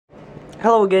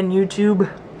Hello again, YouTube.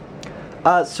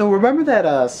 So remember that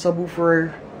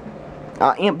subwoofer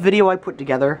amp video I put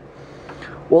together?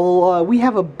 Well, we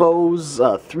have a Bose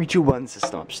 321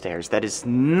 system upstairs that is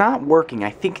not working. I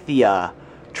think the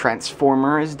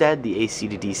transformer is dead. The AC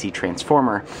to DC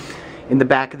transformer in the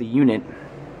back of the unit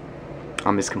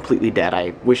is completely dead.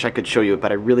 I wish I could show you it,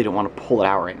 but I really don't want to pull it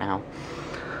out right now.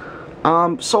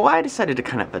 So I decided to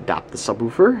kind of adopt the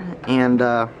subwoofer, and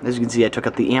as you can see, I took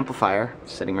out the amplifier,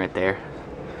 sitting right there.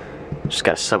 Just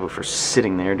got a subwoofer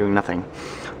sitting there doing nothing.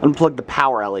 Unplugged the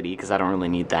power LED because I don't really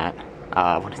need that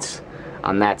when it's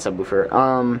on that subwoofer.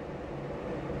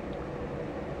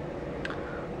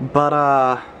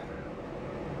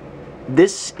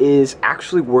 This is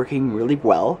actually working really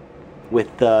well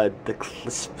with the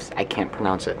Klipsch, I can't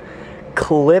pronounce it,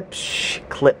 Klipsch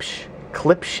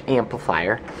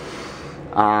amplifier.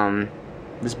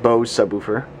 This Bose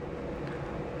subwoofer.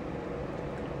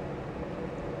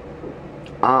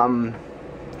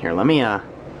 Here, let me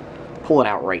pull it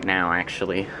out right now.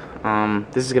 Actually,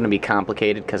 this is gonna be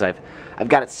complicated because I've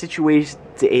got it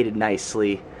situated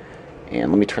nicely,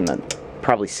 and let me turn the,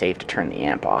 probably safe to turn the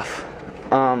amp off.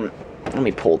 Let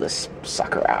me pull this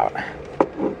sucker out.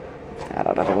 That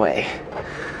out of the way.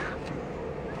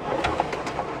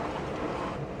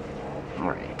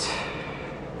 All right.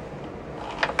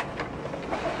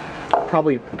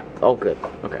 Probably. Oh, good.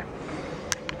 Okay.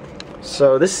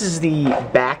 So this is the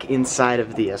back inside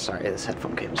of the, sorry, this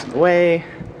headphone cable's in the way.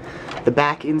 The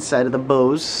back inside of the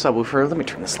Bose subwoofer. Let me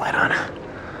turn this light on.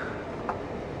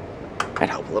 Might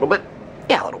help a little bit.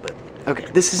 Yeah, a little bit. Okay,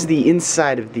 this is the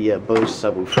inside of the Bose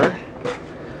subwoofer.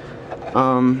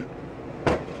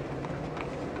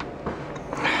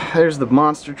 There's the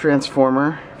monster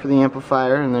transformer for the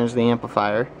amplifier, and there's the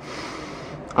amplifier.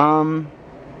 I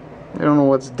don't know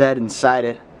what's dead inside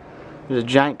it. There's a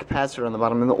giant capacitor on the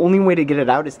bottom, and the only way to get it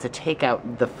out is to take out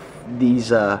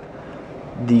these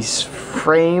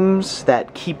frames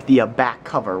that keep the back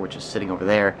cover, which is sitting over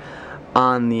there,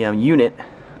 on the unit.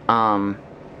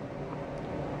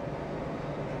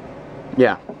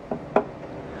 Yeah,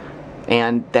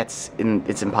 and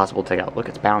it's impossible to take out. Look,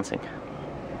 it's bouncing.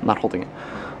 I'm not holding it.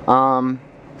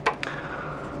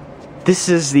 This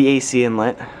is the AC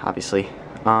inlet, obviously,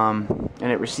 and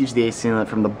it receives the AC inlet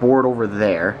from the board over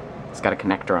there. It's got a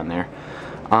connector on there.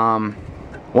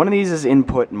 One of these is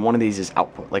input and one of these is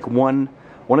output. Like one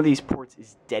of these ports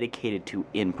is dedicated to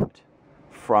input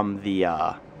from the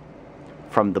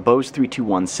Bose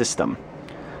 321 system,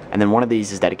 and then one of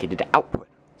these is dedicated to output.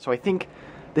 So I think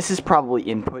this is probably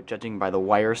input, judging by the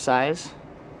wire size,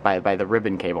 by the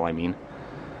ribbon cable, I mean.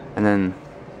 And then,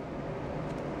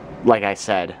 like I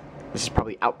said, this is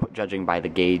probably output, judging by the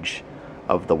gauge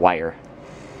of the wire.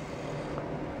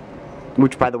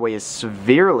 Which, by the way, is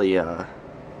severely,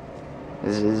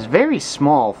 is very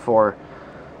small for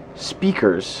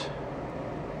speakers.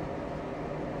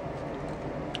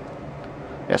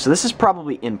 Yeah, so this is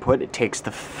probably input. It takes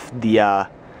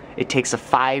it takes a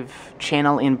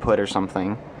 5-channel input or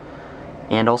something,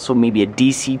 and also maybe a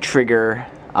DC trigger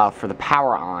for the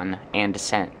power on and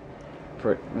descent.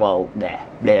 For, well,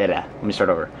 let me start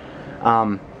over.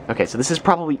 Okay, so this is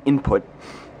probably input.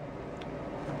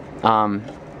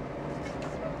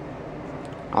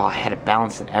 Oh, I had it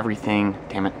balanced and everything.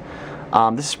 Damn it.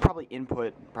 This is probably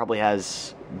input. Probably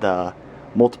has the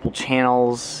multiple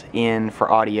channels in for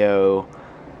audio,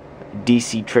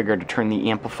 DC trigger to turn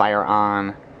the amplifier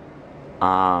on.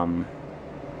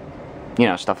 You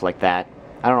know, stuff like that.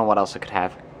 I don't know what else it could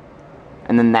have.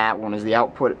 And then that one is the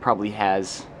output. It probably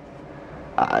has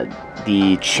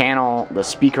the channel, the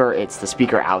speaker. It's the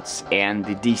speaker outs and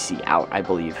the DC out, I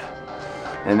believe.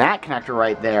 And that connector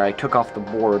right there, I took off the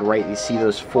board, right? You see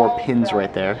those 4 pins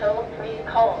right there.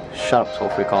 Shut up,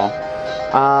 toll-free call.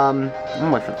 I'm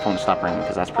gonna wait for the phone to stop ringing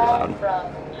because that's pretty loud.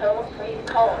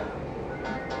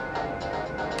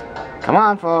 Come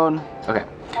on, phone. Okay.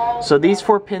 So these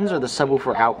 4 pins are the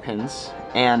subwoofer out pins,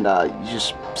 and you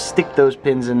just stick those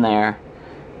pins in there,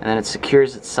 and then it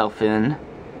secures itself in.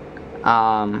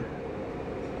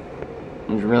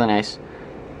 It's really nice.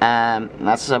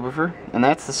 That's the subwoofer, and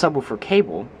that's the subwoofer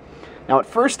cable. Now, at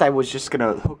first, I was just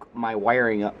gonna hook my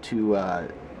wiring up to,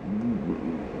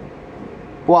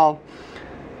 well,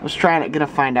 I was gonna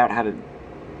find out how to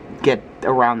get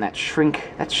around that shrink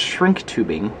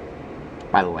tubing,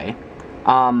 by the way.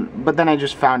 But then I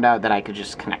just found out that I could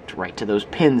just connect right to those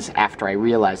pins after I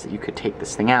realized that you could take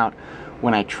this thing out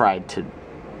when I tried to,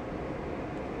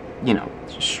 you know,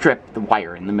 strip the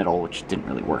wire in the middle, which didn't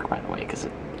really work, by the way, because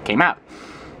it came out.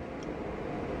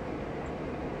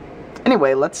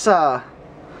 Anyway, let's, I'm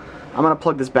gonna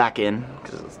plug this back in,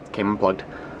 because it came unplugged,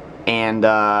 and,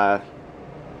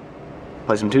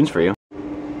 play some tunes for you.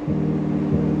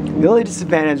 The only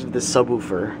disadvantage of this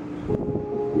subwoofer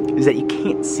is that you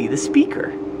can't see the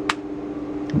speaker.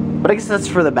 But I guess that's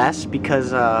for the best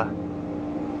because of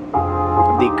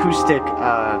the acoustic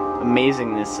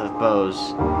amazingness of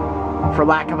Bose, for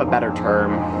lack of a better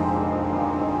term.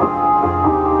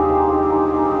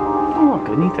 Oh look,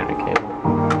 an Ethernet cable.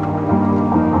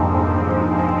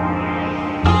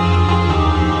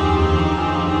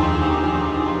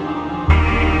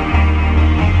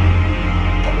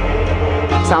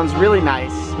 Sounds really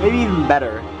nice, maybe even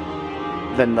better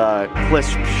than the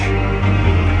Klipsch.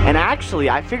 And actually,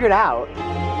 I figured out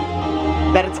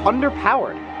that it's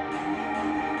underpowered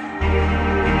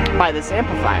by this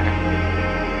amplifier,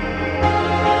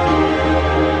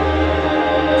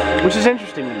 which is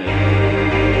interesting to me.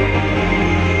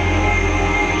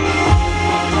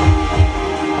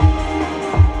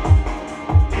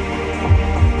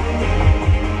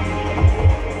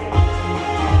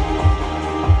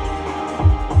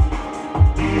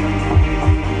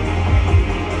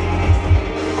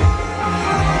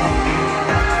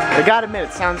 I gotta admit,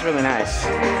 it sounds really nice.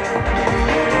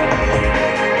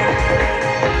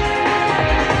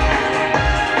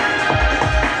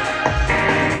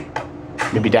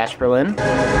 Maybe Dash Berlin?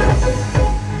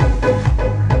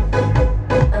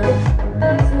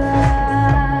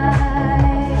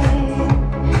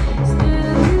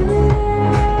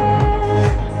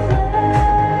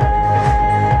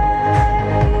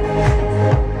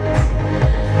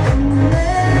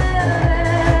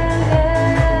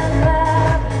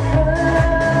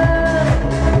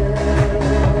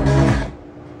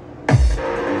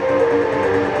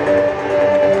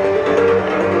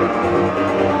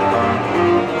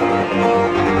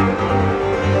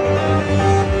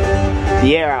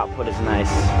 The air output is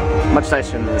nice, much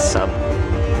nicer than this sub.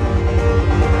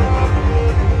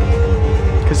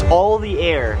 Because all the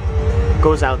air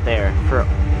goes out there for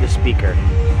the speaker.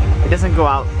 It doesn't go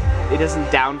out, it doesn't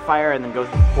downfire and then go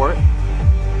through the port.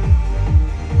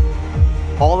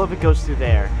 All of it goes through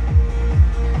there.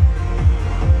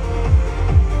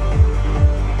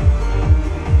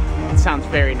 It sounds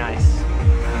very nice.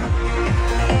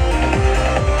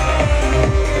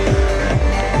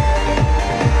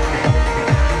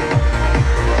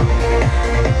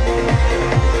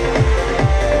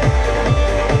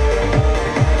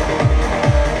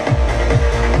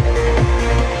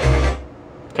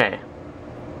 Okay.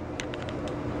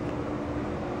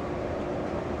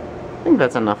 I think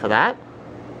that's enough of that.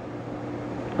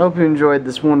 I hope you enjoyed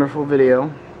this wonderful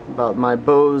video about my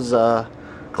Bose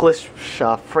Klipsch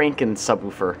Franken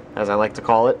subwoofer, as I like to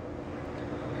call it,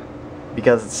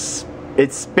 because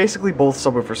it's basically both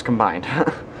subwoofers combined.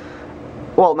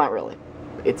 Well, not really.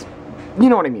 It's, you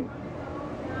know what I mean.